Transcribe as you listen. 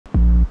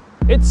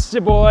It's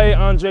your boy,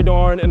 Andre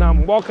Dorn, and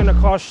I'm walking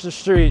across the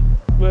street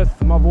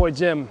with my boy,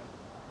 Jim.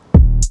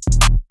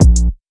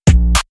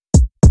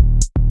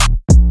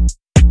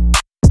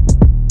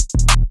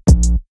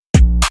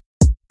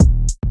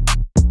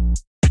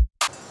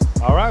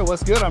 All right,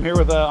 what's good? I'm here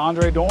with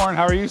Andre Dorn.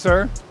 How are you,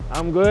 sir?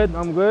 I'm good,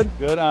 I'm good.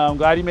 Good, I'm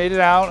glad you made it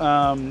out.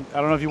 I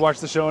don't know if you watched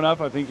the show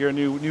enough. I think you're a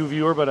new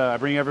viewer, but I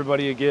bring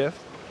everybody a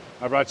gift.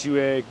 I brought you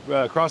a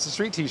Cross the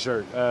Street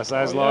t-shirt,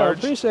 size large.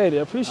 Appreciate it,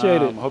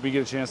 appreciate it. Hope you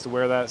get a chance to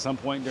wear that at some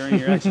point during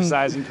your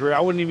exercising career. I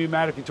wouldn't even be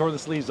mad if you tore the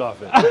sleeves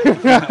off it.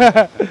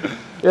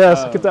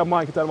 Yes, get that in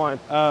mind, get that in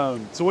mind.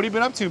 So what have you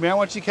been up to, man?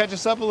 Why don't you catch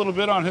us up a little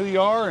bit on who you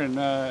are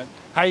and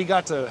how you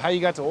got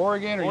to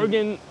Oregon?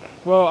 Oregon,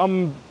 well,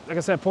 I'm, like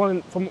I said,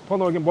 from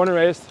Portland, Oregon, born and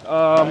raised.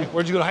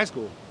 Where'd you go to high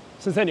school?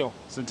 Centennial.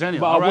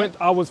 Centennial,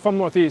 But I was from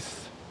Northeast.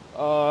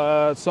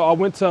 So I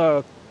went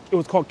to, it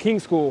was called King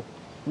School,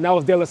 and that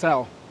was De La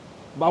Salle.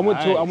 But I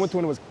went to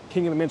when it was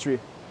King Elementary,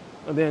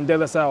 and then De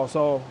La Salle.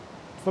 So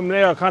from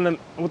there, I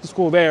went to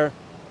school there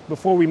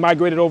before we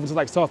migrated over to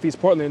like Southeast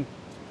Portland,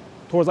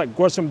 towards like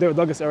Gresham,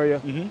 Douglas area.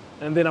 Mm-hmm.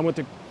 And then I went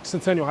to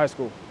Centennial High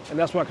School, and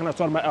that's where I kind of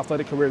started my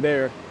athletic career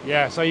there.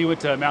 Yeah, so you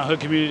went to Mount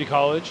Hood Community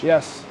College.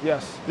 Yes,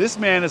 yes. This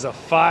man is a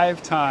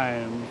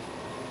five-time,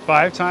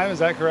 is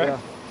that correct?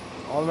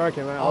 Yeah.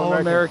 All-American, man.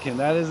 All-American.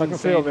 That is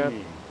insane to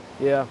me.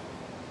 Yeah.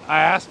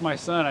 I asked my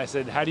son, I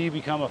said, how do you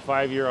become a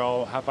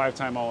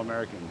five-time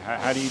All-American?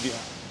 How do you do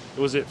it?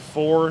 Was it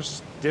 4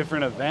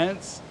 different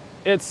events?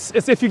 It's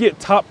if you get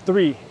top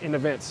 3 in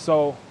events.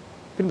 So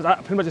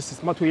pretty much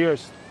it's my 2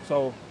 years.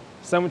 So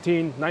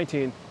 17,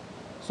 19.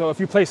 So if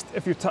you're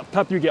top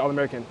 3, you get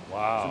All-American.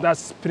 Wow. So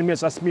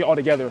that's me all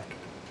together.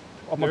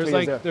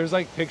 There's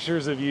like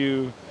pictures of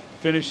you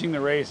finishing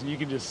the race, and you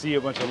can just see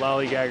a bunch of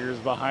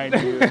lollygaggers behind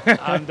you.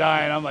 I'm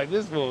dying. I'm like,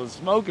 this fool is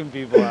smoking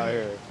people out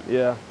here.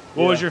 Yeah.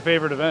 What was your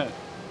favorite event?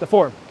 The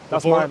 4.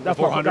 That's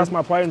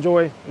my pride and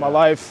joy, my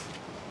life.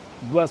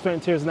 Blood, sweat,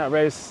 and tears in that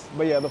race.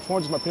 But yeah, the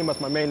 400 is pretty much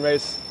my main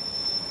race.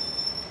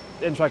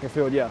 In track and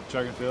field, yeah.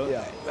 Track and field?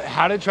 Yeah.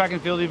 How did track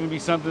and field even be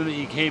something that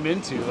you came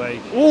into? Like,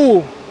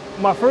 ooh,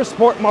 my first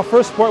sport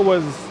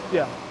was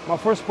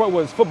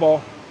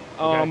football.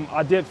 Okay.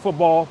 I did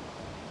football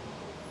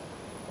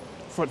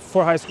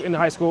for high school, in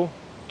high school,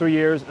 3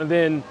 years, and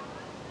then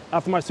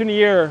after my senior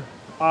year,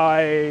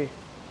 I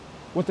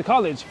went to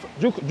college,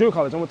 junior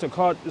college. I went to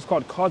college. It's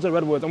called College of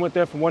Redwoods. I went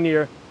there for 1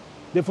 year,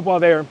 did football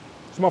there.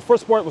 So my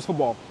first sport was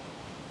football,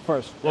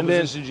 first. What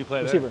position did you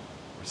play there?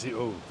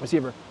 Receiver.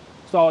 Receiver.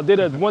 So I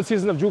did one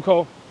season of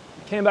JUCO,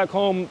 came back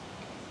home,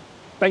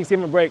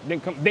 Thanksgiving break,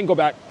 didn't go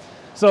back.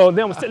 So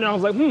then I was sitting there, I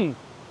was like,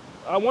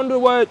 I wonder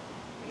what.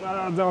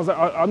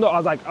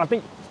 I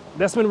think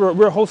that's when we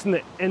were hosting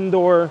the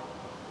indoor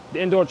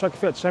track and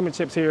field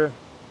championships here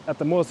at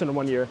the Moore Center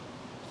 1 year.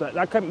 So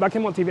that came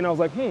on TV, and I was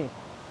like,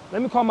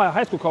 let me call my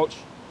high school coach.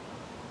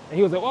 And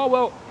he was like, oh,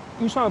 well,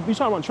 you trying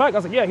to run track? I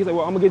was like, yeah. He's like,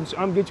 well, I'm gonna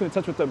get you in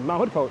touch with the Mount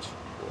Hood coach.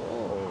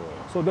 Whoa.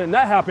 So then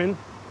that happened.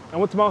 I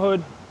went to Mount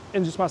Hood,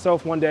 introduced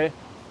myself one day.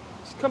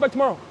 Just come back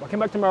tomorrow. I came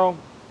back tomorrow,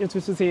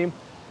 introduced the team,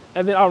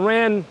 and then I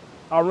ran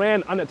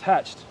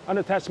unattached.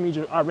 Unattached means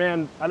I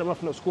didn't run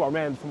from no school. I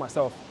ran for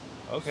myself.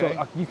 Okay.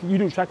 So you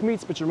do track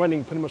meets, but you're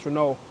running pretty much with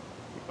no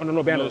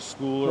banner. No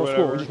school or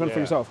whatever. school. You just run for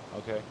yourself.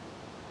 Okay.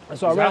 And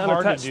so I ran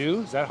unattached.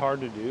 Is that hard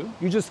to do?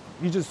 You're just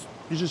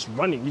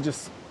running.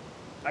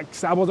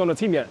 I wasn't on the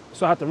team yet,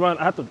 so I had to run.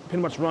 I had to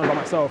pretty much run by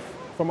myself,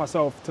 for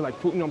myself, to like,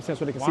 you know what I'm saying,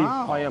 so they can see who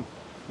I am.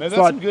 Man, that's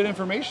some good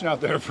information out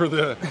there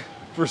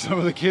for some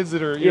of the kids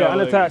that are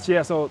unattached.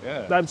 So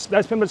that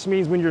pretty much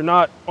means when you're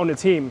not on the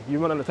team, you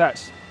run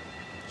unattached.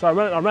 So I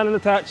ran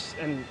unattached,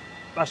 and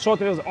I showed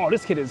them. I was like, oh,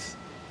 this kid is,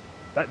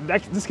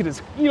 this kid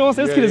is, you know what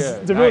I'm saying? This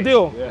kid is the real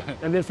deal. Yeah.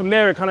 And then from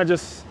there, it kind of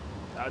just.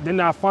 Then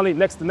I finally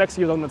the next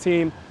year I was on the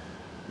team,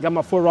 got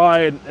my full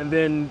ride, and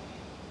then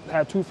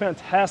had 2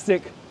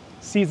 fantastic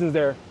seasons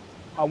there.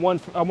 I won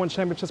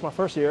championships my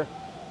first year.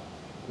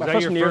 Was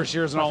that your first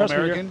year as an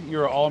All-American? You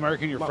were an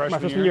All-American your freshman year? My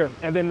freshman year.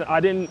 And then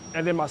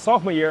and then my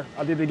sophomore year,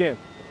 I did it again.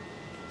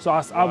 So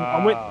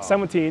I went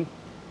 17.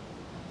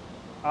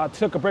 I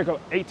took a break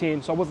of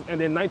 18, and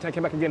then 19 I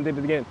came back again and did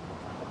it again.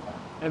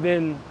 And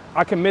then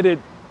I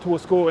committed to a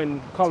school in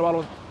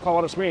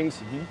Colorado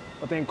Springs,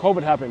 but then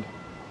COVID happened.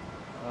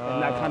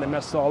 And that kind of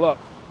messed it all up.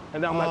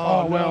 And then I'm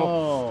like,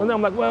 well. So then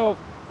I'm like, well,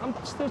 I'm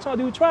still trying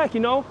to do track, you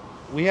know?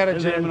 We had a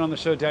gentleman on the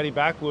show, Daddy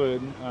Backwood,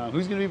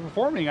 who's going to be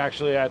performing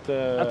actually at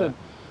the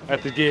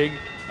gig.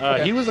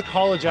 Okay. He was a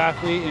college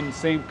athlete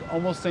in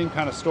almost same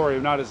kind of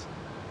story.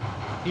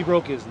 He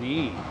broke his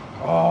knee.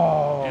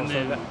 Oh, and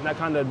then that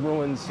kind of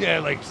ruins. Yeah,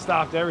 like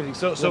stopped everything.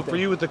 So for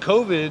you with the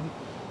COVID,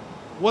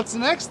 what's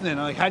next then?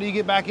 Like, how do you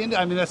get back into?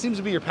 I mean, that seems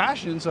to be your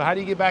passion. So how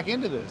do you get back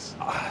into this?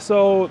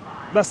 So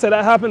let's say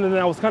that happened, and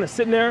then I was kind of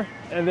sitting there,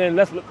 and then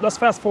let's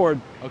fast forward.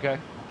 Okay.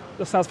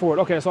 Let's fast forward.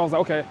 Okay, so I was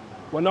like, okay,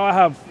 well now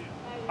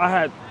I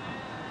had,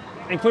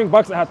 including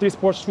boxing, I had 3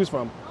 sports to choose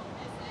from.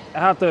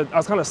 I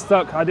was kind of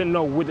stuck. I didn't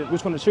know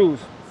which one to choose: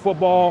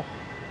 football,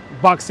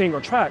 boxing, or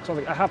track. So I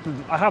was like,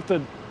 I have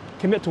to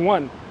commit to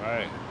one.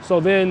 Right. So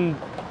then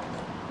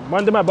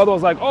one day my brother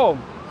was like, "Oh,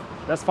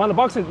 let's find a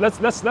boxing. Let's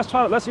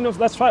try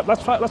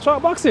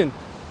boxing."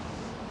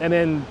 And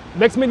then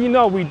next minute, you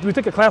know, we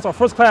took a class. Our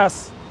first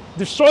class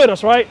destroyed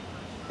us, right?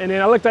 And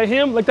then I looked at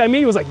him, looked at me.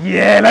 He was like,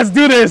 "Yeah, let's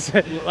do this."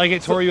 Like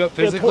it tore you up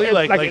physically, it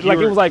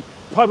was like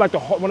probably like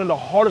one of the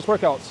hardest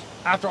workouts.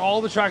 After all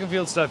the track and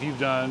field stuff you've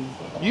done,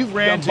 you've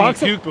ran to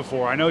puke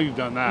before. I know you've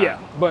done that. Yeah,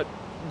 but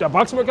the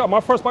boxing workout, my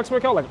first boxing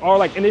workout, like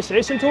our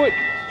initiation to it,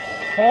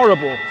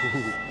 horrible.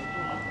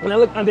 And I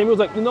looked, and then he was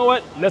like, "You know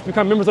what? Let's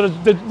become members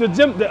of the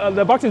gym,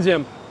 the boxing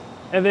gym."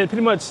 And then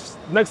pretty much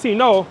next thing you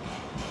know,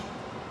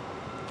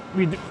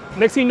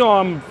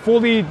 I'm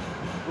fully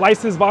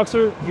licensed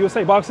boxer,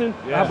 USA boxing.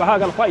 Yeah. I haven't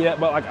got a fight yet,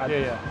 but like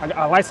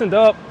I licensed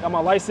up, got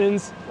my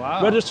license,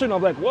 registered, and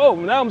I'm like, whoa,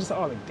 now I'm just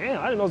like, damn,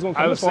 I didn't know it was going to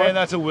come this far. I was saying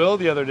that to Will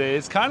the other day.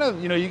 It's kind of,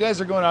 you know, you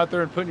guys are going out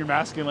there and putting your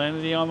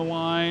masculinity on the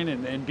line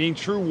and being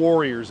true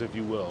warriors, if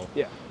you will.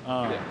 Yeah.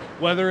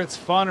 Whether it's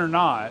fun or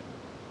not,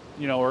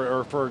 you know,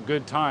 or for a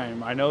good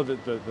time, I know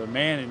that the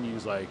man in you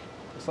is like,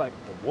 it's like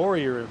the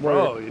warrior,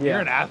 bro. If you're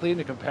an athlete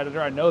and a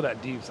competitor, I know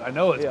that deep. I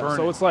know it's burning.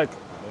 So it's like,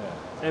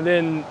 and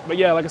then, but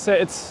yeah, like I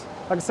said,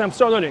 I'm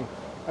still learning.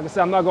 Like I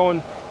said, I'm not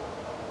going.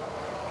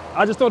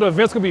 I just know the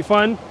event's gonna be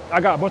fun. I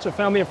got a bunch of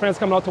family and friends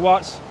coming out to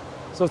watch,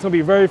 so it's gonna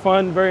be very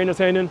fun, very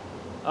entertaining.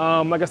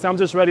 Like I said, I'm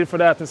just ready for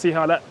that to see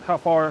how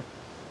far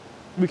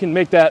we can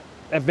make that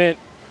event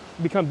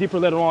become deeper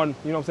later on.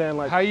 You know what I'm saying?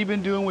 Like, how you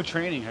been doing with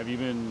training? Have you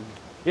been?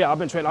 Yeah, I've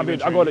been training.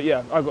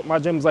 My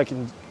gym's like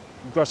in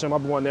Gresham.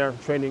 I've been going there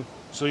training.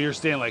 So you're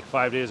staying like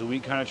 5 days a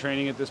week kind of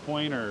training at this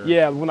point, or?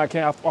 Yeah, when I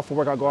can off of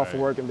work, I go off of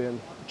work and then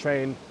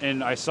train.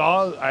 And I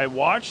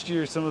watched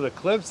some of the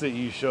clips that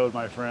you showed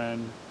my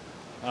friend.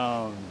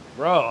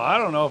 Bro, I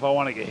don't know if I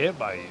want to get hit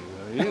by you.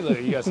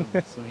 You got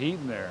some heat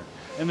in there.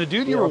 And the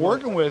dude you were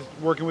working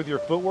with your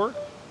footwork.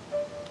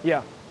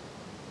 Yeah.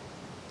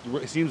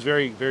 He seems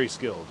very, very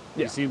skilled.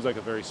 Yeah. He seems like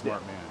a very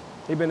smart man.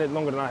 He's been in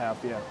longer than I have.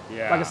 Yeah.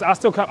 Yeah. Like I said,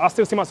 I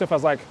still see myself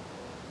as like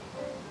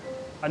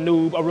a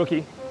noob, a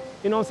rookie.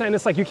 You know what I'm saying?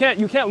 It's like you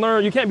can't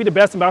learn, you can't be the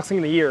best in boxing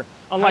in a year.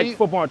 Unlike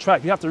football and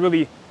track, you have to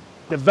really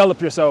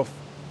develop yourself.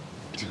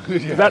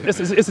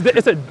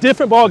 It's a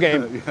different ball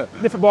game.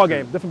 Different ball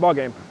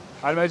game.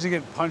 I'd imagine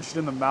getting punched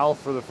in the mouth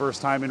for the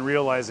first time and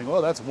realizing,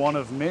 oh, that's one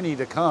of many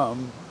to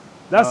come.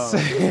 That's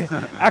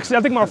actually,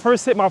 I think my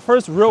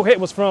first real hit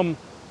was from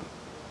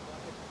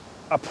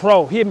a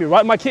pro. He hit me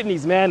right in my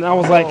kidneys, man. And I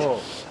was like,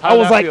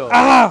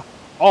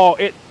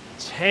 it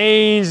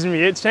changed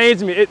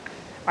me.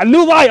 I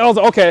knew light. I was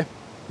like, okay,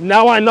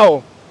 now I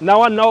know.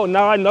 Now I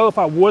know if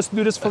I was to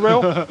do this for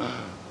real,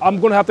 I'm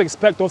gonna have to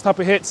expect those type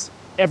of hits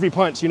every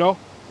punch, you know?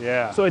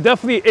 Yeah. So it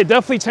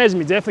definitely changed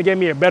me. Definitely gave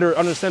me a better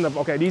understanding of,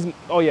 okay,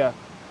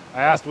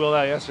 I asked Will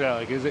that yesterday.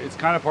 Like, it's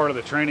kind of part of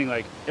the training.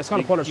 Like, it's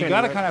kind of part of training. You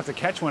got to kind of have to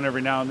catch one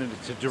every now and then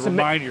to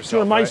remind yourself. To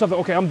remind yourself that,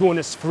 okay, I'm doing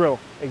this for real.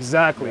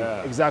 Exactly.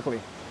 Yeah. Exactly.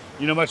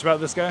 You know much about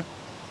this guy?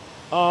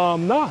 No.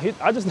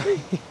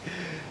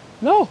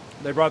 No.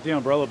 They brought the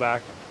umbrella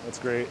back. That's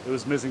great. It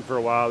was missing for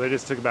a while. They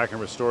just took it back and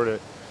restored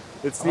it.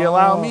 It's the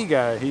Allow Me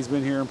guy. He's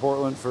been here in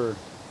Portland for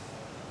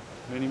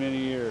many, many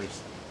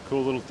years.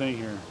 Cool little thing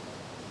here.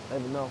 I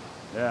didn't know.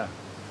 Yeah.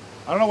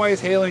 I don't know why he's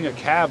hailing a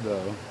cab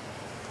though.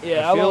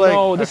 Yeah, I don't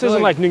know. This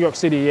isn't like New York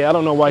City. Yeah, I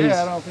don't know why we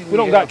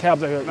don't got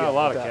cabs out here. Not a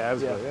lot of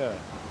cabs, but yeah.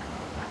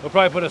 They'll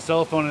probably put a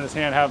cell phone in his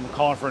hand, have him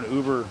calling for an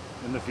Uber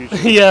in the future.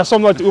 Yeah,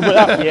 something like the Uber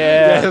app.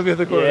 Yeah. He'll be at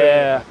the corner.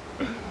 Yeah.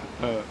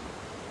 Well,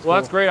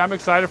 that's great. I'm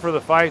excited for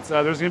the fights.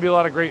 There's going to be a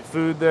lot of great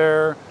food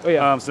there. Oh,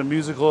 yeah. Some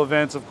musical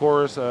events, of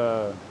course.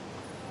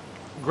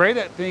 Great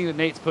thing that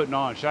Nate's putting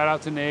on. Shout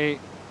out to Nate.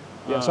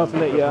 Yeah, shout out to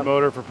Nate, the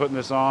promoter, for putting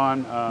this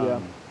on.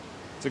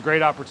 It's a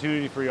great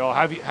opportunity for y'all.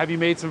 Have you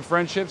made some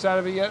friendships out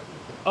of it yet?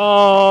 With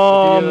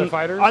any other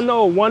fighters? I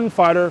know one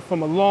fighter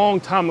from a long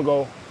time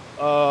ago.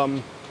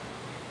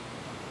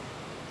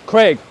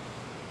 Craig.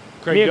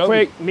 Me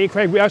and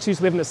Craig, we actually used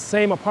to live in the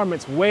same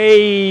apartments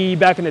way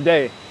back in the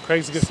day.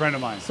 Craig's a good friend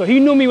of mine. So he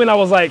knew me when I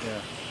was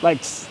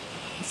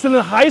still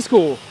in high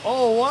school.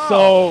 Oh, wow.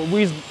 So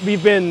he's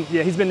been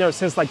there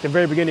since like the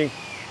very beginning.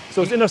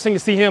 So it's interesting to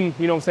see him,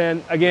 you know what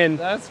I'm saying? Again,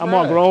 I'm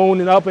all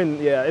grown and up,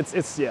 and it's.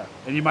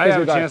 And you might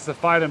have a chance to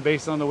fight him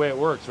based on the way it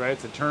works, right?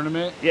 It's a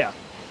tournament. Yeah.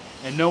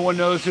 And no one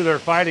knows who they're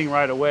fighting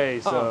right away,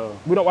 so.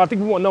 I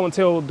think we won't know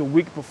until the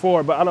week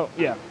before, but I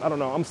don't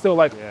know. I'm still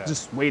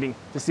just waiting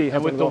to see how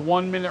it's going to go. And with the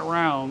 1 minute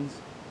rounds,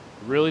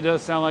 it really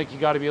does sound like you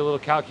got to be a little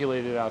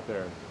calculated out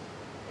there.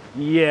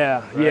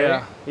 Yeah,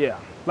 right? yeah.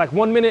 Like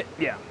 1 minute,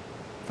 yeah,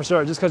 for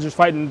sure. Just because you're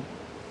fighting,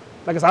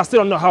 like I said, I still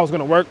don't know how it's going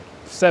to work.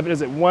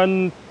 Is it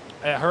one?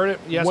 I heard it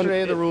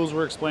yesterday. The rules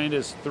were explained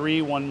as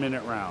 3 1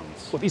 minute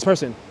rounds. With each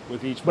person?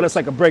 With each person. But it's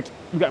like a break.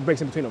 You got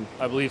breaks in between them.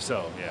 I believe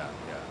so, yeah.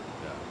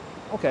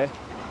 Okay.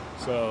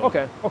 So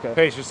okay.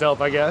 Pace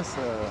yourself, I guess.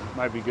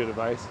 Might be good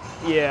advice.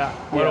 Yeah.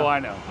 What do I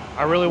know?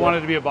 I really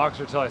wanted to be a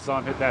boxer until I saw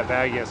him hit that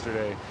bag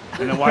yesterday.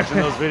 And then watching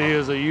those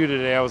videos of you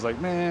today, I was like,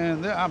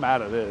 man, I'm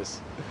out of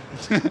this.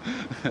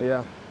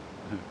 Yeah.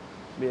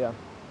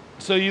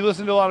 So you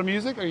listen to a lot of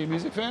music? Are you a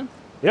music fan?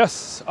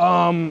 Yes.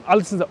 I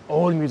listen to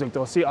old music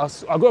though. See, I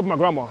grew up with my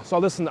grandma, so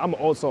I'm an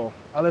old soul.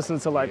 I listen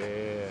to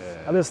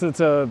I listen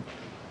to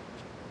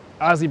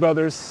Ozzy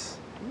Brothers.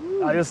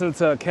 Ooh. I listen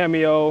to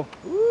Cameo.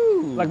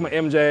 Ooh. Like my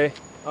MJ.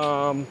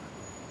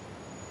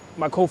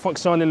 My Cold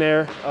Sean in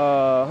there.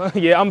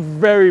 Yeah, I'm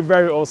very,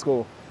 very old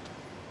school.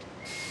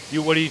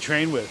 What do you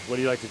train with? What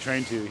do you like to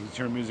train to? You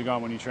turn music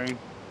on when you train?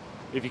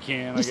 If you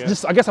can, I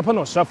guess. I guess I put it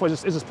on shuffle. It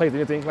just plays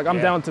anything. Like I'm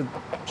down to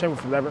train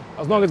with whatever,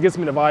 as long as it gets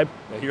me the vibe.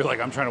 Yeah, you're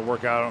like, I'm trying to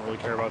work out. I don't really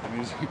care about the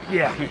music.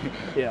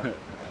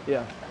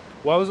 Yeah.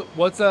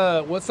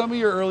 What's some of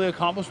your early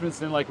accomplishments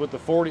then, like with the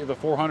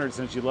 400,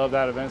 since you love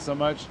that event so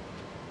much?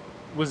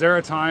 Was there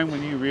a time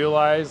when you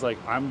realized like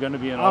I'm gonna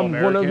be an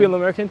All-American? I'm gonna be an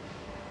American.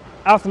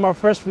 After my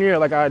freshman year,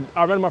 like I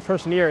ran my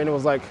freshman year, and it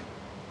was like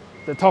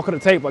the talk of the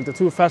tape, like the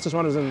two fastest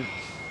runners,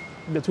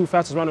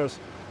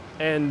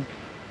 and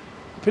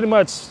pretty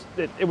much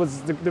it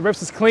was the race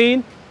was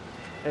clean,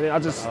 and then I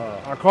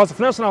crossed the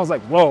finish, and I was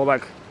like, whoa,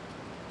 like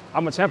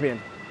I'm a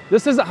champion.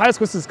 This isn't high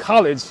school, this is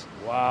college.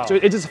 Wow. So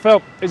it just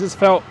felt, I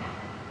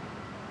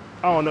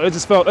don't know, it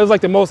was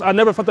like the most, I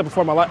never felt that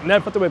before in my life,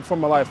 never felt that way before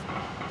in my life.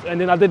 And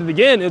then I did it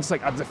again, it's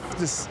like,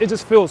 it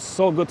just feels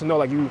so good to know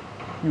like you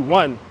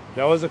won.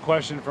 That was a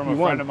question from a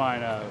friend of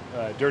mine,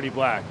 Dirty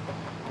Black.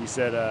 He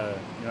said,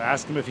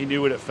 ask him if he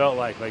knew what it felt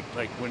like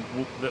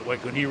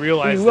when he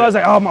realized. He realized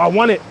like, oh, I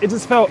won it. It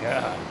just felt.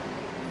 Yeah.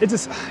 It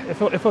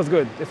feels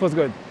good. It feels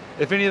good.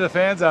 If any of the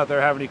fans out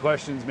there have any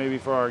questions, maybe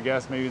for our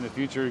guests, maybe in the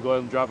future, go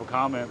ahead and drop a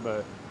comment.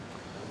 But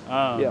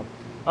yeah.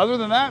 Other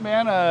than that,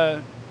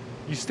 man,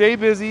 you stay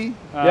busy.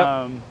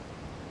 Yep.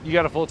 You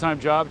got a full-time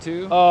job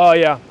too?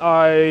 Yeah.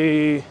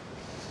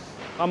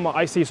 I'm an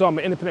IC, so I'm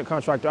an independent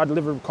contractor. I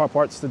deliver car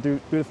parts to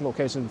different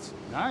locations.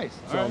 Nice.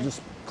 So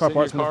just car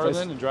parts in the place.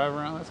 And drive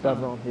around. That's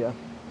cool. Yeah.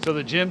 So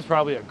the gym's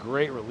probably a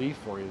great relief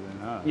for you then,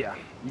 huh? Yeah.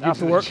 You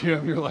After work,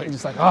 gym, you're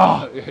just like,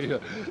 oh. You're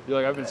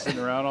like, I've been sitting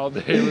around all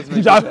day. Let's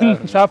make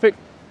driving traffic.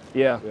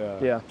 Yeah.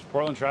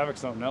 Portland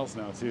traffic's something else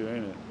now too,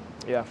 ain't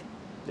it?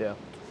 Yeah.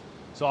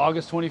 So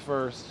August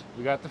 21st,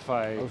 we got the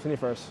fight. August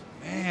 21st.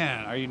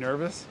 Man, are you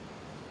nervous?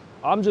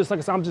 I'm just like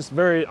I said, I'm just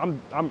ready.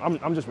 I'm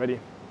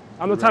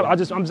the type.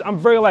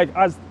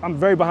 I'm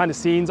very behind the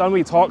scenes. I don't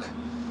really talk,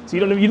 so you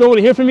don't want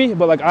to hear from me.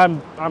 But like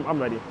I'm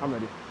ready.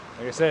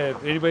 Like I said,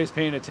 if anybody's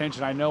paying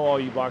attention, I know all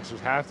you boxers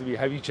have to be.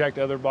 Have you checked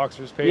other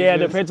boxers' pages? Yeah,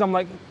 their pages. I'm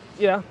like,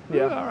 yeah. All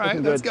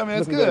right, that's good.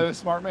 That's good.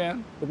 Smart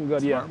man. Looking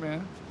good. Smart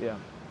man. Yeah.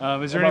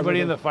 Is there anybody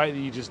in the fight that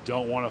you just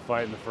don't want to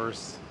fight in the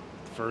first?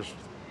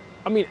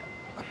 I mean,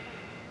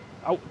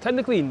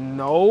 technically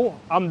no.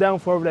 I'm down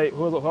for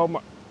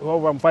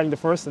whoever I'm fighting the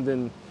first, and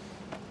then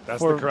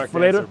that's the correct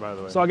later. Answer, by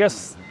the way. So I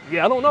guess,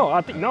 I don't know.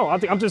 I think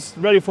I'm just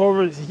ready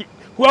for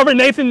whoever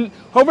Nate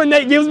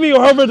gives me,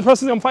 or whoever the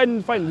person I'm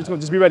fighting.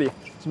 Just be ready.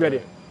 Just be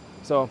ready.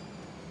 So,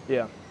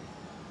 yeah.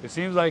 It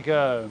seems like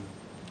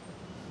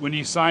when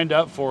you signed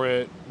up for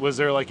it, was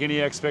there like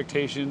any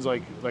expectations,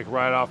 like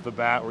right off the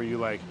bat, were you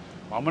like,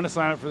 well, I'm gonna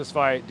sign up for this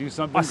fight, do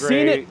something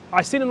great?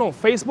 I seen it on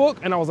Facebook,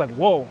 and I was like,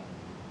 whoa,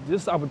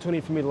 this is an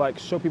opportunity for me to like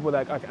show people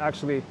that I can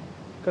actually.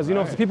 Because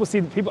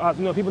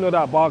people know that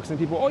I box, and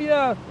people, oh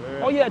yeah,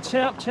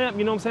 champ,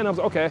 you know what I'm saying? I was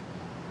like, okay,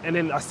 and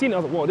then I seen it, I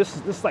was like, whoa, this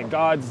is like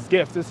God's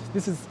gift.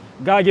 This is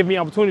God giving me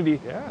an opportunity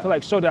to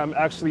like show that I'm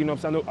actually, you know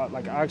what I'm saying?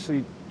 Like I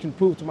actually can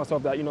prove to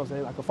myself that, you know what I'm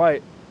saying, I can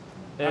fight.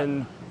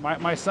 And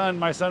my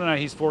son and I,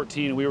 he's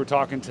 14, and we were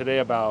talking today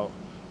about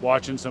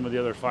watching some of the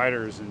other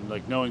fighters and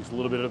like knowing a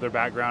little bit of their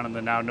background, and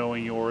then now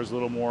knowing yours a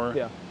little more.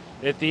 Yeah.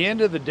 At the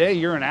end of the day,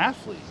 you're an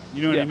athlete.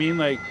 You know what I mean?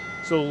 Like.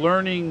 So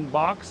learning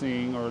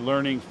boxing or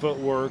learning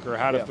footwork or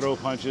how to throw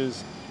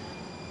punches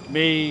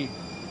may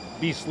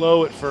be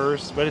slow at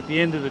first, but at the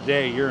end of the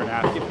day, you're an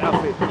athlete.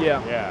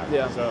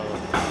 Yeah. So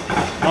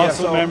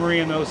muscle memory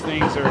and those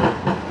things are.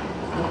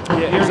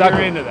 Exactly.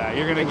 You're into that.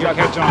 You're gonna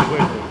catch on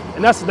quickly.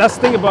 And that's the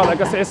thing about it.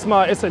 Like I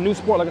said, it's a new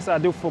sport. Like I said, I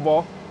do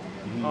football,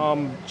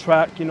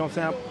 track. You know what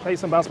I'm saying? I play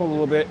some basketball a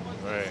little bit.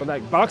 Right. But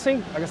like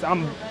boxing, like I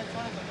said,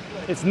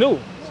 it's new.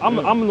 I'm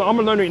a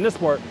learner in this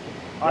sport.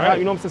 Right.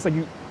 You know what I'm saying?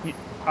 It's like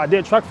I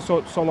did track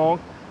for so long.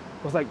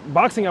 It was like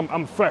boxing,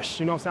 I'm fresh,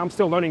 you know what I'm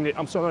saying?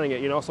 I'm still learning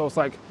it, you know? So it's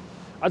like,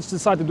 I just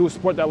decided to do a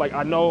sport that like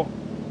I know,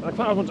 like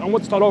I want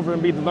to start over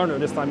and be the learner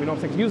this time, you know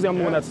what I'm saying? Usually I'm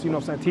the one that's, you know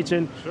what I'm saying,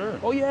 teaching. Sure.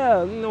 Oh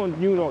yeah, you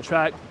know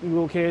track, you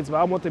little kids, but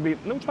I want to be,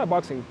 let me try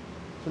boxing.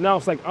 So now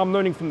it's like, I'm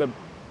learning from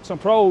some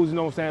pros, you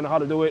know what I'm saying, how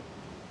to do it,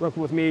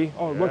 working with me,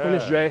 working with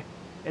this Dre.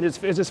 And it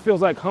just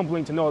feels like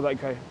humbling to know that,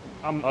 okay,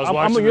 I'm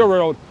in your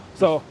world.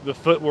 So the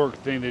footwork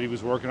thing that he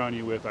was working on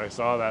you with, I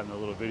saw that in the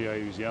little video.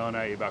 He was yelling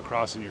at you about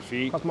crossing your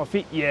feet. Cross my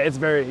feet? Yeah, it's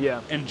very,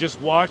 And just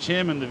watch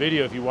him in the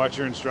video. If you watch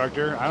your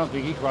instructor, I don't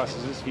think he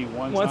crosses his feet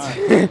once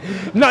time.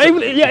 No,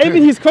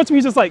 even he's coaching me,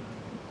 he's just like,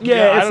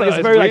 it's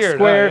very weird, like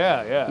square.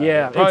 Huh?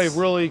 Yeah. Probably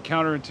really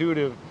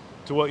counterintuitive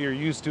to what you're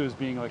used to as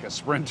being like a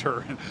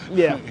sprinter.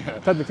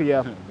 Technically,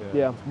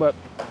 yeah. But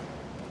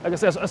like I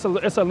said,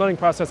 it's a learning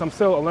process. I'm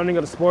still a learning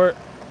of the sport.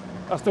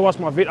 I still watch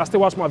my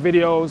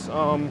videos.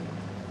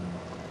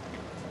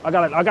 I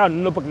got a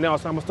notebook now,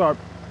 so I'm gonna start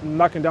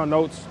knocking down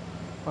notes.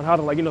 on how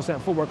to, like, you know,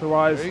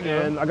 footwork-wise. There you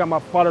go. And I got my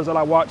fighters that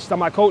I watched, that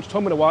my coach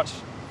told me to watch,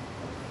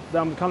 that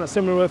I'm kind of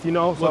similar with, you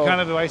know. What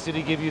kind of advice did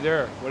he give you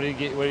there? What did he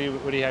get? What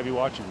did he have you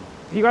watching?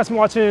 He got me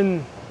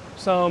watching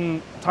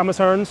some Thomas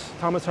Hearns.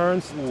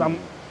 Some,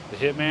 The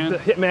Hitman? the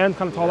Hitman,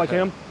 kind of tall like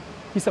him.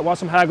 He said watch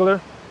some Hagler,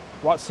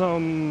 watch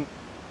some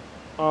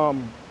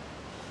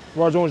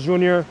Roy Jones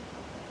Jr.,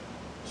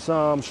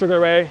 some Sugar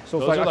Ray. So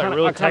Those it's like are like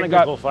real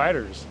technical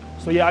fighters.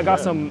 So yeah, I got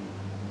some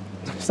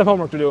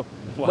homework to do.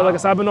 Wow. But like I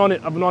said, I've been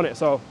on it.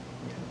 So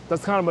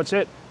that's kind of much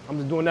it. I'm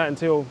just doing that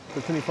until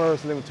the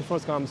 21st, and then when the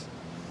 21st comes,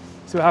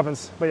 see what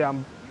happens. But yeah,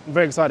 I'm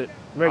very excited.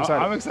 Very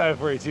excited. I'm excited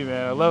for you too,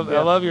 man. I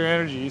love your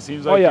energy. He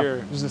seems like you're.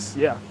 It's just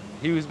yeah.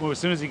 He was as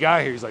soon as he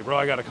got here, he's like, bro,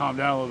 I got to calm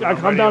down a little bit. I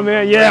calm down,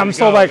 man. Yeah, I'm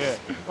so like,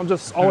 I'm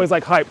just always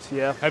like hyped.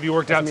 Yeah. Have you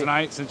worked out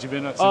tonight since you've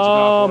been off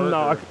work? No,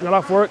 I got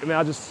off work, and then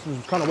I just was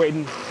kind of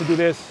waiting to do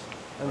this,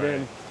 and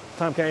then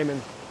time came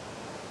and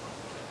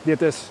did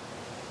this.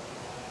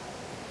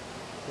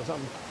 Or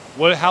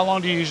something. How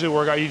long do you usually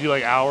work out? You do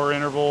like hour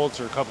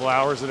intervals or a couple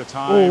hours at a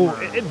time? Oh,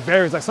 it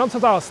varies. Like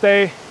sometimes I'll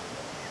stay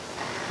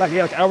like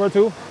an hour or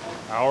two.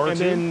 Hour or and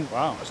two? then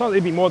Wow. sometimes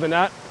it'd be more than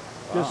that.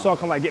 Just so I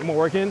can like get more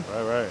work in.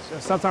 Right.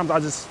 Sometimes I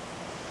just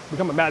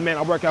become a madman.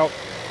 I work out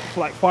for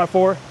like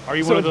 5-4. Are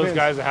you one of those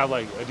guys that have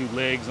like, I do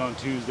legs on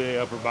Tuesday,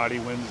 upper body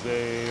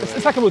Wednesday?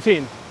 It's like a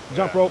routine.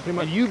 Jump rope, pretty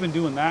much. And you've been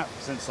doing that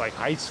since like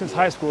high school. Since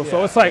high school.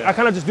 So it's like I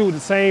kind of just do the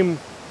same.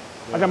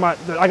 I got my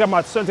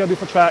certain thing I do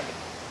for track,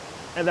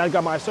 and then I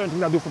got my certain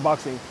thing I do for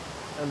boxing,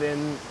 and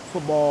then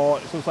football.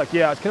 So it's like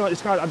it's kind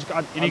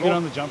of. Any good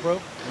on the jump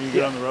rope? Are you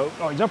good on the rope?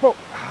 Oh, jump rope.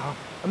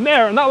 I'm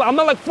there. I'm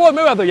not like Floyd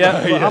Mayweather yet.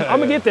 I'm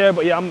gonna get there,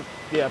 but I'm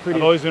pretty.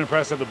 I've always been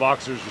impressed that the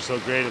boxers are so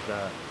great at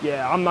that.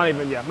 Yeah, I'm not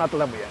even not the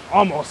level yet.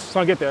 Almost. So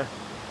I get there.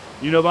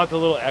 You know about the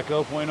little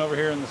echo point over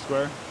here in the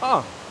square?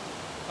 Oh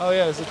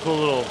Yeah, it's a cool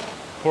little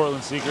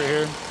Portland secret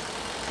here.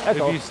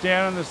 Echo. If you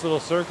stand on this little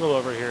circle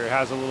over here, it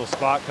has a little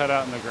spot cut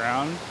out in the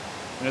ground,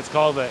 and it's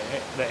called the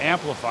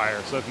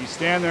amplifier. So if you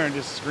stand there and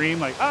just scream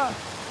like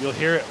you'll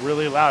hear it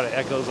really loud. It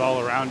echoes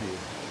all around you.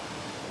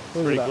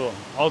 It's pretty cool.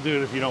 I'll do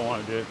it if you don't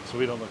want to do it, so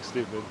we don't look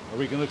stupid, or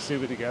we can look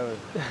stupid together.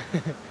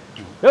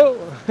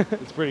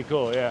 It's pretty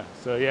cool, yeah.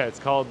 So yeah, it's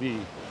called the.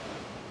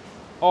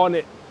 On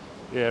it.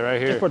 Yeah,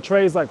 right here. It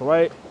portrays like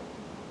right.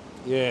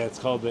 Yeah, it's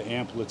called the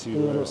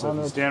amplitude. So if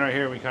you stand right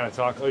here, we kind of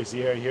talk. Oh, you see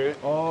here? You hear it?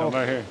 Oh. Come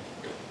right here.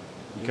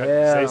 You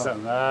Yeah. say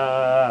something.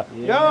 Yeah.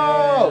 Yo!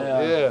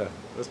 Yeah.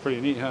 That's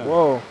pretty neat, huh?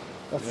 Whoa.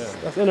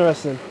 That's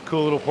interesting.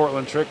 Cool little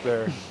Portland trick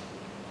there.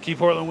 Keep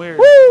Portland weird.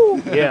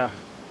 Woo! Yeah.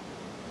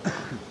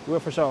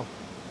 Weird for sure.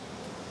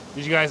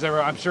 Did you guys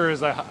ever? I'm sure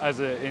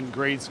in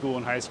grade school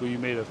and high school, you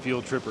made a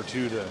field trip or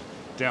two to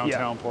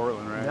downtown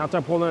Portland, right?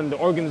 Downtown Portland, the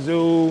Oregon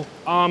Zoo,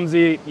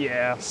 OMSI,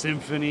 yeah.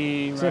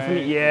 Symphony, right?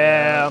 Symphony,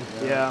 yeah.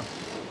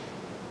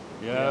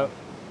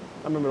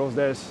 I remember those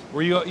days.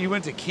 You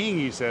went to King,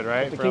 you said,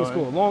 right? The King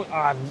School.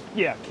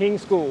 King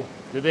School.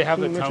 Did they have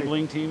King the Elementary.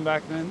 tumbling team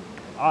back then?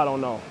 I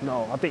don't know.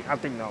 No, I think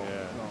no.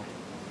 Yeah. No.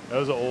 That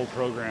was an old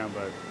program,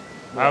 but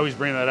I always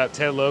bring that up.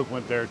 Ted Loke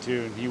went there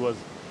too, and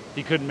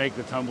he couldn't make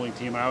the tumbling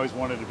team. I always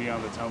wanted to be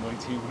on the tumbling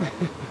team.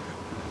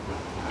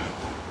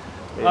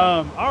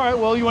 All right,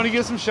 well, you want to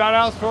give some shout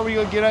outs before we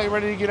get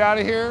ready to get out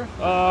of here?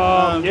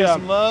 Give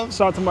some love.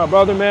 Shout out to my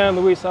brother, man,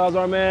 Luis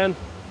Salazar, man.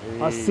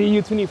 Hey. I see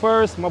you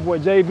 21st, my boy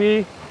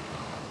JB.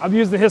 I'm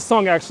using his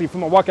song actually for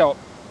my walkout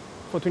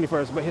for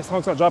 21st, but his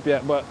song's not dropped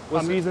yet. But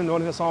I'm using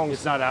one of his songs.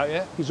 It's not out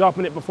yet? He's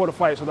dropping it before the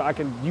fight so that I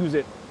can use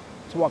it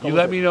to walk out. You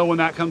let me know when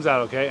that comes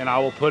out, okay? And I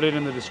will put it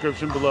in the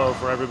description below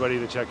for everybody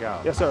to check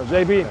out. Yes, sir.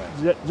 JB,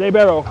 okay. J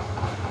Barrow.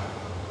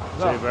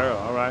 J Barrow,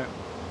 all right.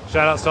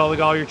 Shout outs to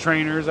all your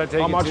trainers, I take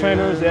it. All my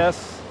trainers,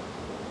 yes.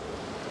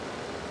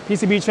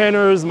 PCB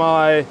trainers,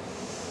 my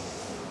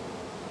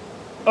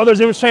other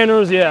gym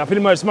trainers, yeah,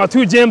 pretty much. My 2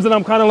 gyms that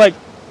I'm kind of like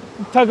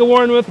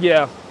tug-of-warring with,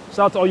 yeah. Shout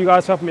out to all you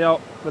guys helping me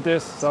out with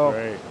this. So,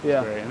 great.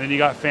 Yeah. Great. And then you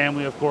got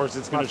family, of course.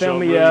 It's going to show up.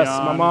 My family, yes.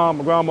 My mom,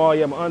 my grandma,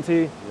 yeah, my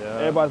auntie. Yeah.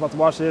 Everybody's about to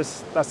watch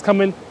this. That's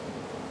coming.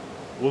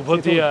 We'll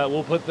put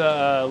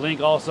the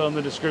link also in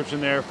the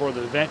description there for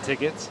the event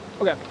tickets.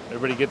 Okay.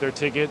 Everybody get their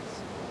tickets.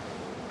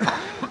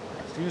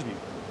 Excuse me.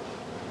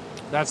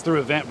 That's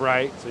through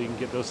Eventbrite, so you can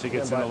get those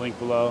tickets in the link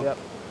below. Yep.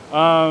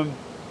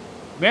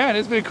 Man,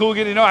 it's been cool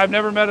getting to know. I've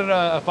never met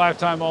a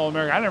 5-time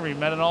All-American. I never even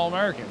met an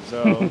All-American,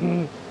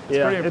 so it's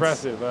pretty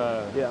impressive.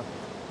 Yeah.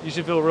 You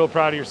should feel real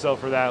proud of yourself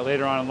for that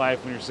later on in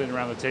life when you're sitting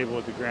around the table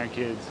with the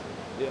grandkids.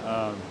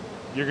 Yeah.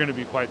 You're going to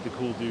be quite the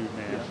cool dude,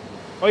 man. Yeah.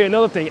 Oh yeah,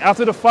 another thing.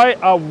 After the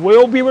fight, I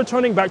will be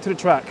returning back to the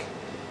track.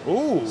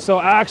 Ooh. So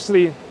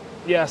actually,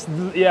 yes,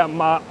 yeah,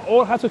 my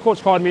old high school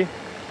coach called me.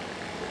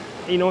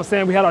 You know what I'm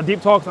saying? We had our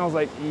deep talks, and I was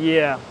like,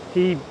 yeah.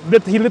 He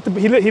lit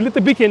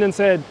the beacon and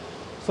said,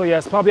 so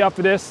yes, probably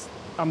after this,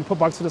 I'm put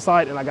back to the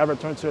side, and I got to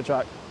return to the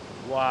track.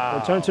 Wow.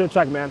 Return to the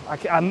track, man.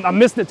 I'm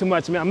missing it too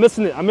much, man. I'm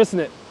missing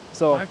it.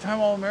 So 5-time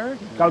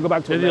All-American. Gotta go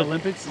back to the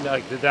Olympics.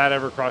 Like, did that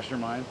ever cross your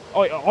mind?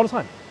 Oh, yeah, all the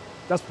time.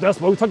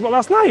 That's what we talked about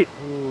last night.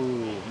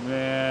 Ooh,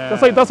 man.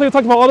 That's what we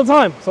talked about all the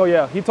time. So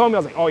yeah, he told me. I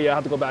was like, oh yeah, I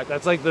have to go back.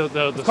 That's like the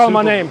calling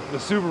my name. The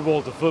Super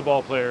Bowl to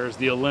football players,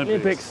 the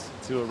Olympics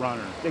to a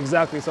runner.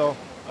 Exactly. So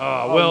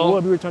well,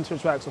 we'll be returning to the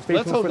track. So stay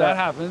tuned for that. Let's hope that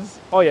happens.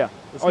 Oh yeah.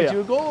 Let's get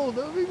you a goal.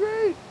 That would be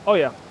great. Oh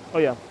yeah. Oh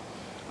yeah.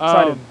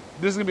 Excited.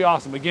 This is gonna be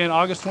awesome. Again,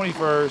 August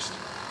 21st.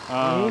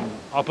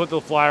 I'll put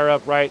the flyer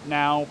up right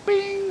now.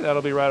 Bing!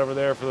 That'll be right over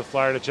there for the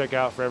flyer to check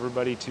out for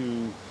everybody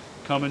to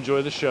come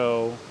enjoy the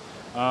show.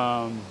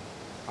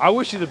 I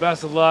wish you the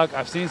best of luck.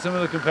 I've seen some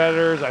of the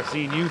competitors. I've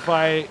seen you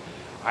fight.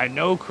 I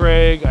know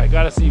Craig. I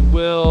got to see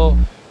Will.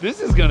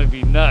 This is going to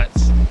be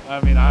nuts.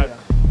 I mean,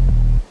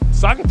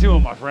 sock it to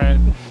him, my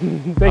friend.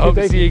 Thank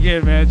you. See you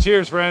again, man.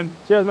 Cheers, friend.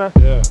 Cheers, man.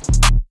 Yeah.